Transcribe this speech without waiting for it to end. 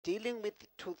dealing with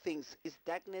two things, is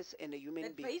darkness and a human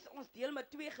Dit being. wys ons deel met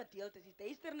twee gedeeltes, die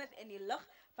duisternis en die lig,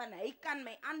 van hy kan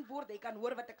my antwoord, hy kan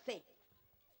hoor wat ek sê.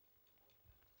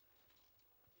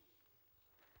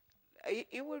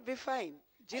 It will be fine.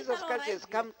 Jesus sal Christ alright has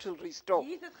come wees. to restore.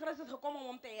 Jesus Christus het gekom om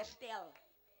hom te herstel.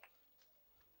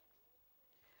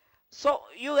 So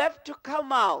you have to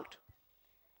come out.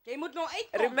 Jy moet nou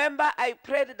uitkom. Remember, I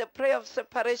prayed the prayer of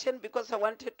separation because I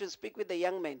wanted to speak with the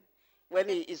young man when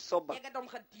he is sober. Ek het hom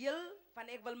gedeel van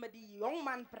ek wil met die jong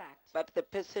man praat. But the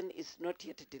person is not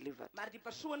yet delivered. Maar die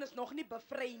persoon is nog nie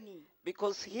bevry nie.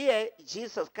 Because here,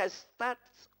 Jesus Christ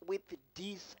starts with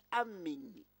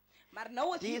disarming. Maar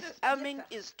nou is Jesus Disarming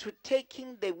besig. is to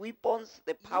taking the weapons,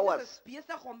 the Jesus powers. is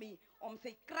besig om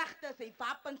sy kragte, sy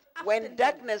wapens af te When neem.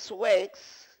 darkness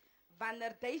works,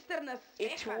 Wanneer duisternis it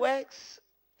weggaan, works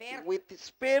werk, with the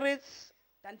spirits,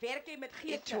 dan werk hy met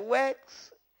it geeste.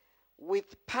 works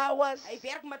with powers, Hy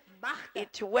werk met magte.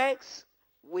 it works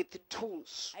with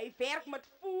tools. Hy werk met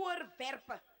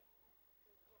voorwerpe.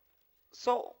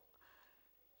 So,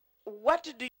 what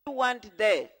do you want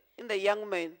there in the young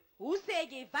man? Hoe sê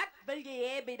jy, wat wil jy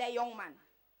hê by die jong man?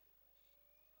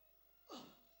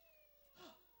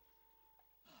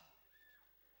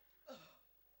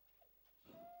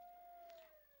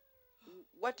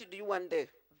 What do you want there?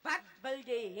 Wat wil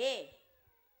jy hê?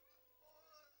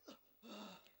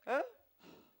 Huh?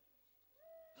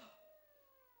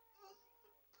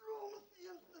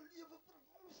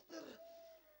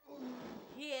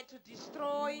 He had to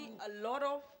destroy a lot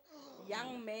of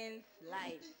young men's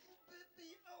lives.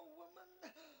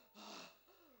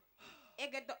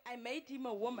 I made him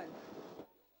a woman.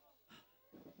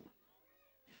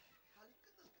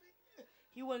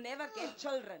 He will never get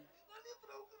children.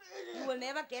 He will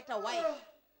never get a wife.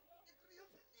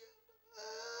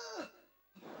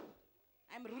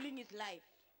 I'm ruling his life.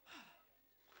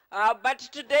 But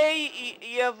today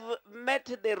you have met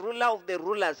the ruler of the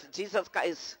rulers, Jesus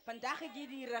Christ. Vandag het jy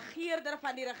die regeerder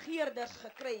van die regeerders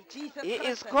gekry, Jesus He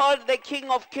is Christus. called the King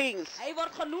of Kings. Hy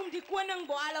word genoem die koning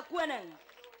bo alle konings.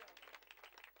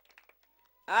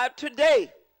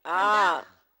 Today, Vandaag.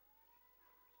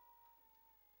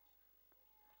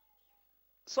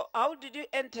 so how did you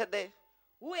enter there?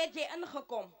 Hoe het jy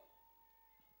ingekom?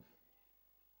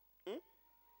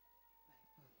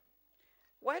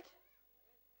 What?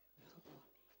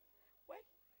 What?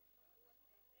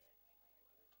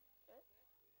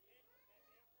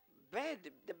 Bed,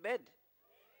 the bed.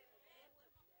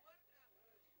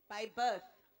 By birth.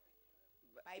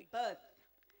 By birth.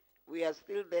 We are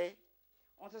still there,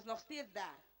 Ons is nog steeds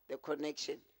daar. the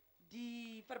connection.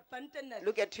 Die verbintenis.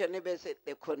 Look at your neighbor and say,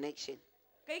 the connection.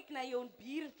 Kyk na jou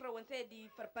buurvrou en sê die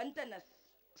verbintenis.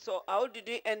 So how did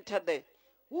you enter there?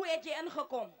 Hoe het jy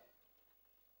ingekom?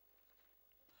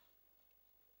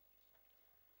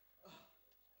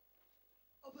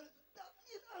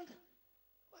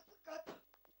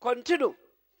 Continue.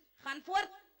 Gaan voort.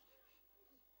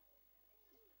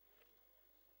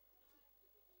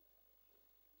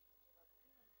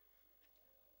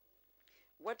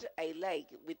 What I like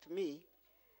with me,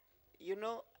 you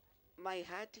know, my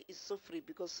heart is so free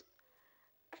because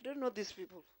I don't know these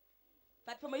people.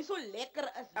 Wat vir my so lekker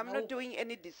is I'm nou. not doing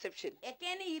any deception. Ek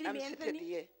ken nie hierdie I'm mense seated nie.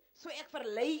 here. So ek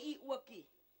verlei u ookie.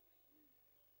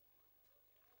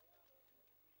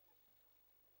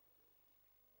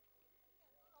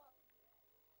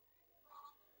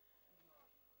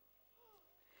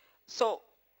 So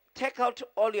take out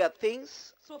all your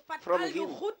things. So vat From al jou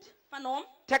him. goed van hom,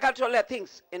 Take out all your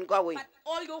things and go away. vat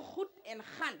al jou goed en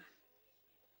gaan.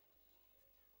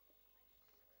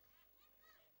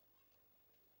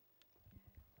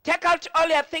 Take out all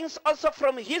your things also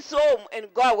from his home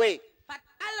and go away. Vat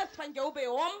alles van jou by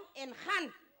hom en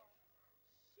gaan.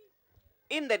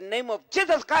 In the name of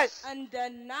Jesus Christ. In die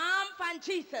naam van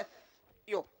Jesus.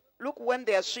 Yo, look when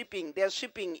they are shipping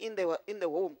in the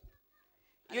home.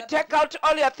 You Hulle take out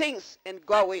all your things and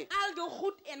go away. Al jou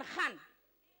goed en gaan.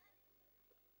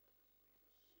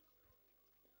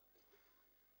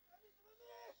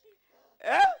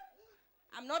 Eh?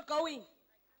 I'm not going.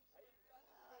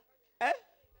 Eh?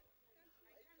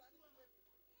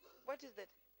 What is that?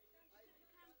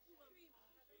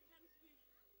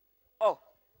 Oh,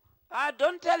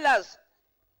 don't tell us.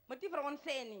 Moet nie vir ons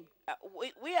sê nie.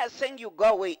 We are saying you go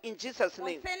away in Jesus' Ons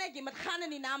name. sê net jy moet gaan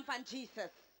in die naam van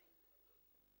Jesus.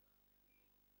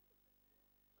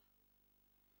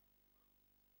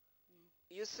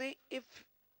 You see, if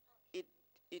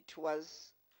it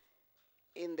was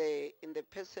in the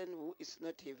person who is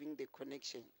not having the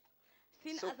connection,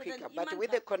 Sien so as dit quicker. in But iemand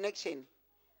with the was, connection,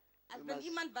 as you dit must-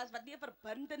 iemand was wat nie 'n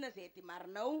verbintenis het nie, maar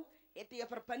nou het hy 'n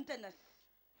verbintenis.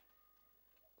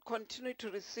 continue to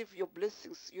receive your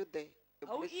blessings, you there. Your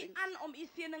Hou u blessings, aan om u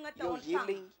seëninge te your ontvang.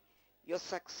 healing, your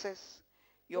success,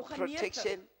 your Jou genesing,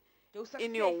 protection jou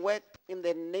in your sukses, work in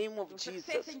the name of jou Jesus.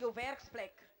 sukses in jou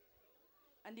werksplek.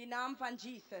 In die naam van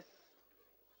Jesus.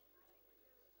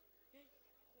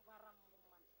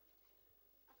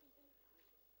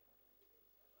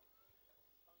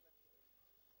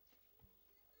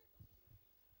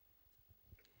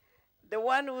 The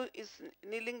one who is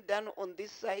kneeling down on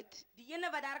this side, Die ene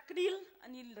wat daar kniel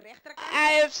aan die regterkant.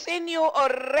 I have seen you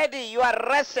already. You are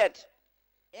arrested.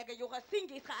 Ek het jou gesien,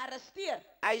 jy is gearresteer.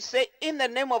 I say in the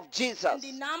name of In Jesus,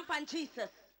 die naam van Jesus.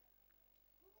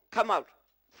 come out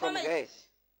from Kom there. uit.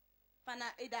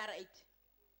 Vanuit daaruit.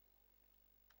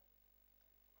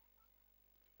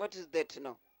 What is that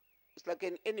now? It's like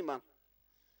an animal.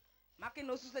 Maak jy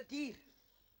nou soos 'n dier.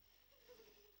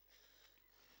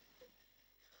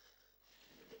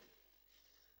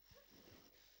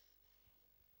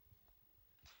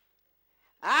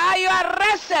 You are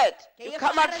arrested. You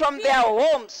come out from their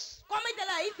homes. Kom uit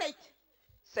hulle huis uit.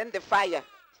 Send the fire.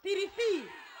 Stuur die vuur.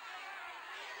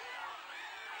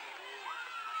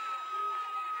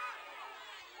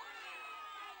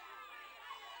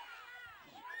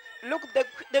 Look,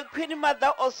 the Queen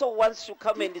Mother also wants to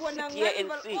come and Die sit here and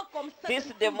koningin see wil ook kom sit this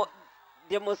en sien.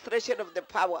 demonstration of the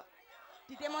power.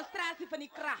 Die demonstrasie van die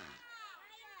krag.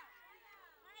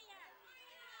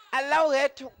 Allow her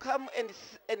to come and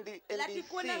Laat die see.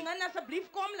 koningin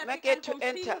asseblief kom, laat Make sy her kan to kom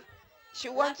enter. sien. She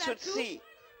wants Laat haar to toe. see.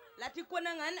 Laat die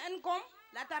koningin inkom,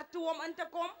 laat haar toe om in te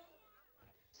kom,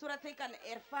 sodat sy kan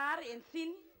ervaar en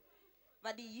sien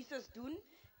wat die Jesus doen.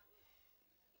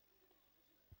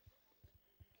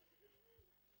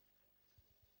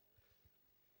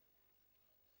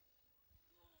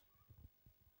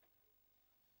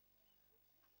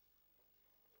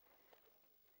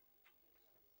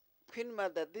 Queen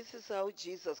Mother, this is how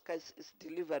Jesus Christ is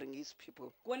delivering his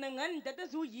people. Koningin, dit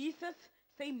is hoe Jesus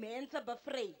sy mense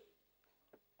bevry.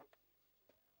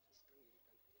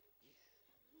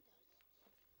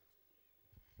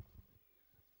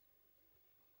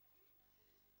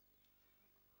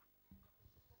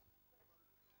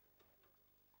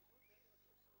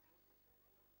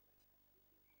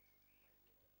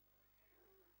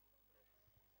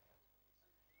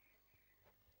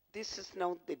 This is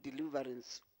now the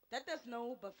deliverance Dit is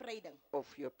nou bevryding. of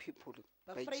your people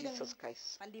by Bevryding Jesus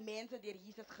Christ. van die mense deur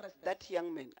Jesus Christus. That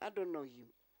young man, I don't know him,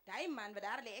 Daai man wat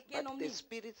daar lê, ek ken but hom the nie,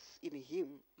 spirits in him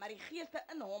maar die geeste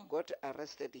in hom got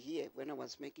arrested here when I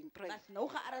was making prayer. was nou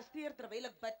gearresteer terwyl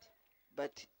ek bid.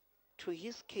 But to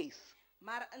his case,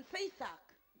 Maar in sy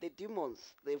saak, the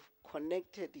demons, they've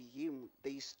connected him,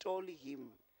 they stole him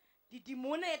die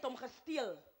demone het hom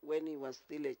gesteel when he was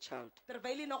still a child.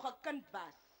 terwyl hy nog 'n kind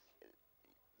was.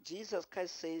 Jesus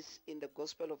Christ says in the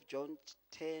Gospel of John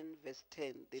 10, verse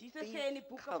 10, the Jesus thief sê in die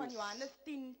boeke van comes Johannes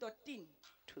 10 tot 10,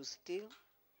 to steal,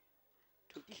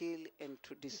 to kill, and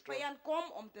to die destroy. vyand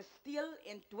kom om te steel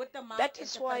en dood te maak That en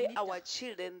is te why vernietig. our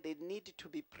children, they need to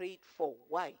be prayed for.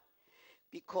 Why?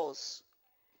 Because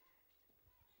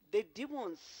the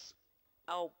demons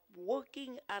are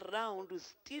walking around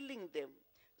stealing them.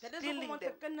 Dit is hoekom Stealing ons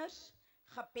them. kinders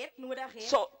gebed nodig het.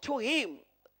 So to him,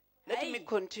 let me Hey.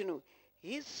 continue.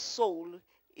 His soul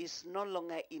is no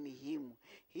longer in him.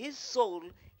 His soul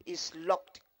is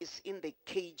locked, is in the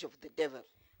cage of the devil.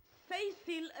 Sy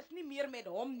siel is nie meer met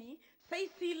hom nie. Sy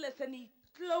siel is in die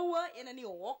kloue en in die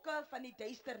hokke van die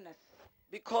duisternis.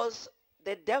 Because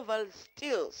the devil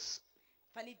steals.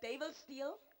 Van die duiwel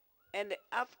steel And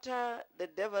after the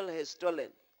devil has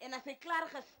stolen, en as hy klaar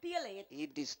gesteel het, he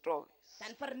destroys.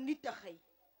 dan vernietig hy.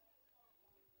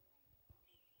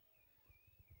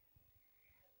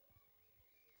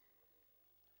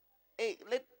 Hey,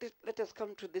 let us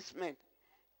come to this man.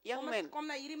 Young Kom man, ons kom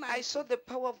na hierdie man. I saw the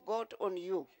power of God on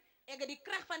you. Ek het die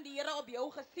krag van die Here op jou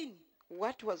gesien.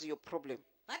 What was your problem?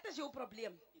 Wat is jou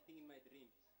probleem? Eating in my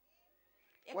dreams.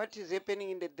 Ek, What is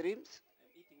happening in the dreams?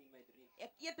 I'm eating in my dreams.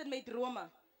 ek eet in my drome.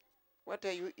 What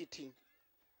are you eating?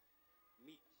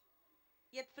 Meat.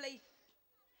 Eet vleis.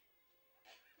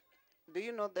 Do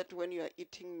you know that when you are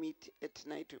eating meat at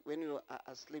night, when you are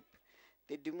asleep,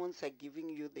 the demons are giving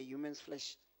you the human's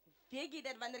flesh? Weet jy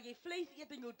dat wanneer jy vleis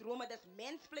eet in jou drome, dis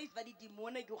mensvleis wat die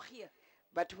demone jou gee.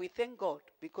 But we thank God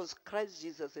because Christ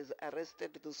Jesus has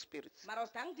arrested those spirits. Maar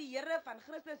ons dank die Here van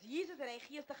Christus Jesus het hy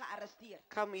geeste gearresteer.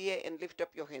 Come here and lift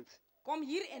up your hands. Kom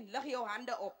hier en lig jou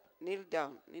hande op. Kneel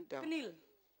down, kneel down. Kniel.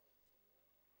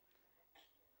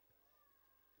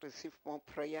 Receive more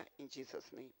prayer in Jesus'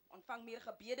 name. Ontvang meer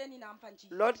gebede in die naam van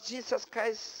Jesus. Lord Jesus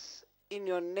Christ, in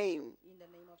your name, In the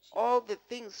name of Jesus. all the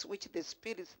things which the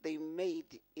spirits they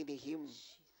made in him,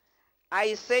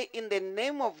 I say in the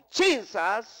name of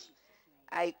Jesus,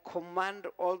 I command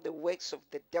all the works of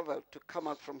the devil to come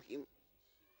out from him.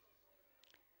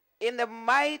 In the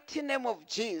mighty name of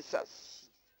Jesus,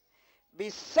 be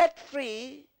set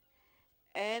free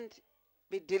and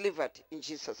be delivered in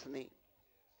Jesus' name.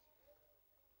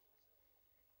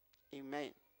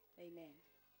 Amen. Amen.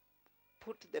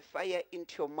 Put the fire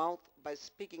into your mouth by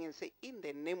speaking and say, in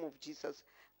the name of Jesus,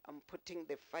 I'm putting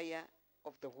the fire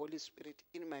of the Holy Spirit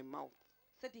in my mouth.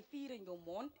 Sit die vuur in jou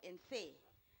mond en sê,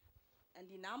 in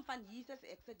die naam van Jesus,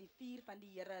 ek sit die vuur van die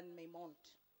Here in my mond.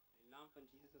 In de naam van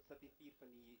Jezus zet die vuur van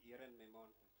die Here in mijn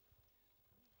mond.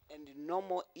 And no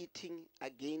more eating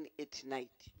again at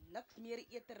night. Niks meer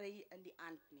etery in die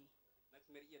aand nie. Niks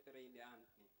meer eterij in de aand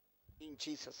nie. In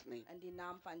Jesus' name. In die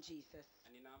naam van Jesus.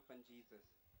 In de naam van Jezus.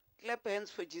 Clap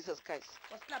hands for Jesus Christ.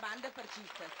 Ons klap hande vir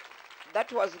Jesus.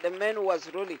 That was the man who was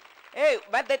rolling. Hey,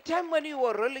 by the time when you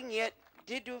were rolling here,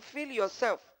 did you feel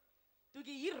yourself? Toe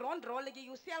jy hier rondrol, het jy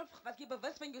jouself, was jy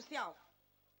bewus van jouself?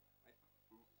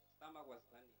 My stomach was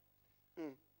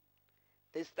burning.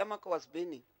 The stomach was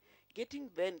burning. Getting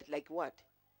burned like what?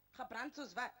 Gebrand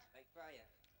soos wat? Like fire.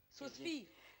 Soos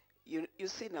vuur. You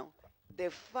see now, the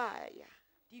fire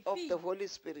Die of the vuur Holy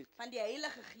Spirit van die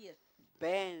Heilige Gees.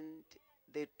 burned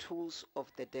the tools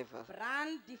of the devil.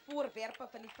 Brand die voorwerpe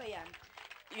van die vyand.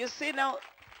 You see now,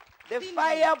 the See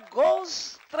fire goes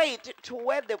straight to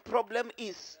where the problem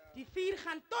is. Die vuur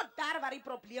gaan tot daar waar die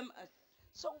probleem is.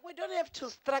 So we don't have to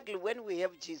struggle when we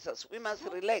have Jesus. We must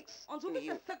relax. Ons in hoef nie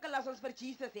him. te sukkel as ons vir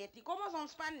Jesus het nie. Kom ons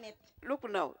ontspan net. Look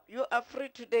now, you are free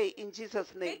today in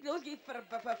Jesus' name. Net los jy vir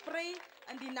vry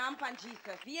in die naam van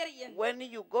Jesus. Weer een. When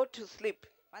you go to sleep,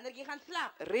 Wanneer jy gaan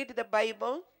slaap, read the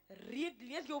Bible,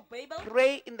 lees jou Bybel,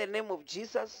 pray in the name of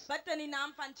Jesus, bid in die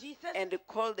naam van Jesus and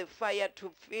call the fire to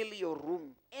fill your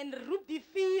room. en roep die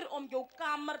vuur om jou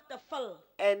kamer te vul.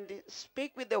 And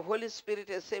speak with the Holy Spirit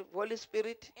and say, Holy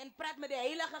Spirit, En praat met die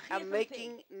Heilige Gees I'm en sê,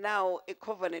 making now a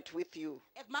covenant with you.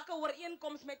 ek maak 'n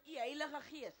ooreenkoms met u Heilige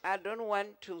Gees. I don't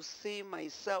want to see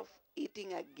myself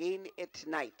eating again at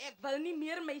night. Ek wil nie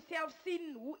meer myself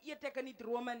sien hoe eet ek in die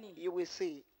drome nie. You will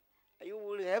see. You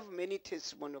will have many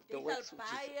testimony of the Jy works sal of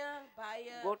Jesus.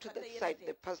 baie Go to the getuienis site, hê.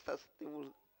 the pastors, they will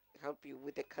help you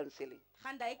with the counseling.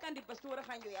 Gaan daai kant die pastore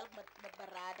gaan jou help met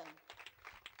berading.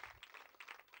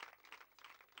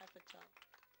 As a child.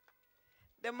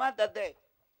 The mother there,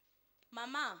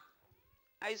 Mama,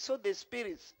 I saw the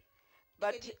spirits,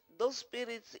 but those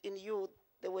spirits in you,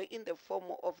 they were in the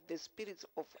form of the spirits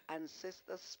of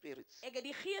ancestor spirits. ek het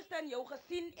die geeste in jou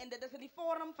gesien en dit is in die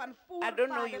vorm van I don't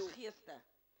know voorvaders you. geeste.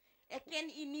 Ek ken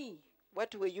u nie.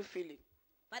 What were you feeling?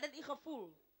 Wat het u gevoel?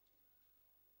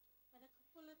 Wat ek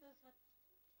gevoel het is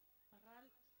wat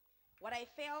brand, What I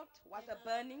felt was a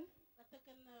burning. wat ek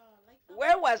in lyk van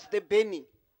Where was the burning?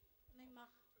 my mag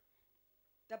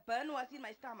The burn was in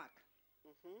my stomach.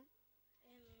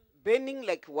 en Burning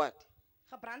like what?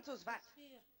 Gebrand soos wat?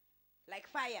 vuur Like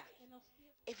fire. en nog steeds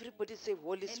Everybody say,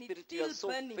 Holy it's Spirit, you are so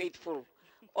still burning. faithful.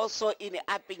 Also in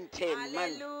Upington, man.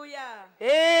 Hallelujah.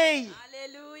 Hey!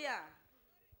 Hallelujah.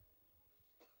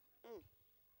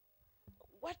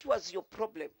 What was your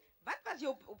problem? Wat was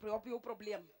jou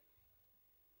probleem?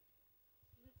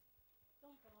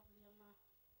 zo'n probleme.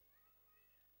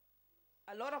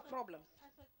 A lot of problems.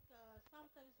 As ek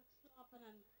sometimes ek slaap en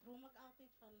dan droom ek altyd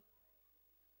van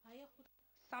baie goed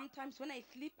Sometimes when I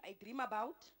sleep, I dream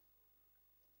about.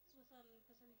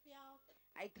 soos in die veld.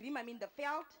 I dream I'm in the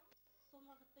veld.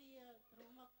 Sommige tye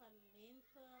droom ek van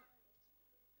mense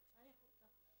baie goed.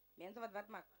 Mense wat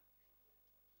maak.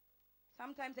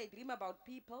 Sometimes I dream about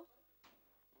people.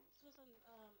 Soos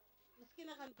miskien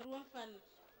ek gaan droom van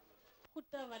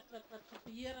goede wat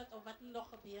gebeur het of wat nog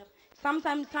gebeur.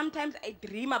 Sometimes I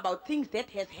dream about things that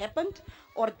has happened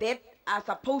or that are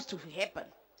supposed to happen.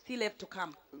 Still have to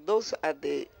come. Those are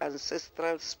the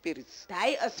ancestral spirits.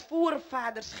 Daai is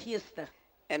voorvaders geeste.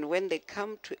 And when they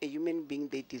come to a human being,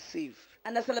 they deceive.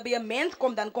 En as hulle by 'n mens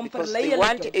kom, dan kom Because verlei they hulle.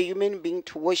 want toe. a human being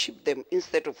to worship them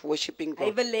instead of worshiping Hy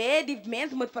God. wil hê die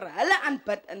mens moet vir hulle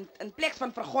aanbid in plek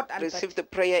van vir God aanbid. Receive the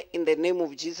prayer in the name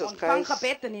of Jesus Ontvang Christ.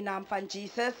 gebed in die naam van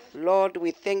Jesus. Lord,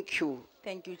 we thank you.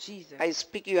 Thank you, Jesus. I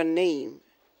speak your name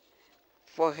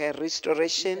for her In the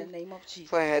restoration, name of Jesus.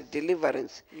 for her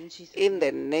deliverance. In Jesus' In name.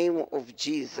 the name of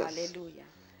Jesus. Hallelujah.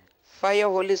 Fire,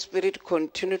 Holy Spirit,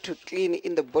 continue to clean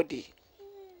in the body.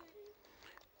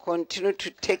 Continue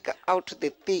to take out the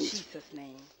In things Jesus'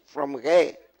 name. from her.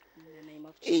 In the name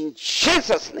of Jesus. In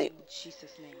Jesus' name. In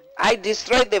Jesus' name. I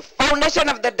destroy the foundation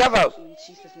of the devil. In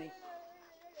Jesus' name.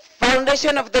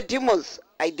 Foundation of the demons.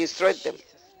 I destroy them.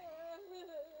 Jesus' name.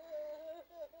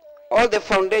 All the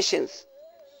foundations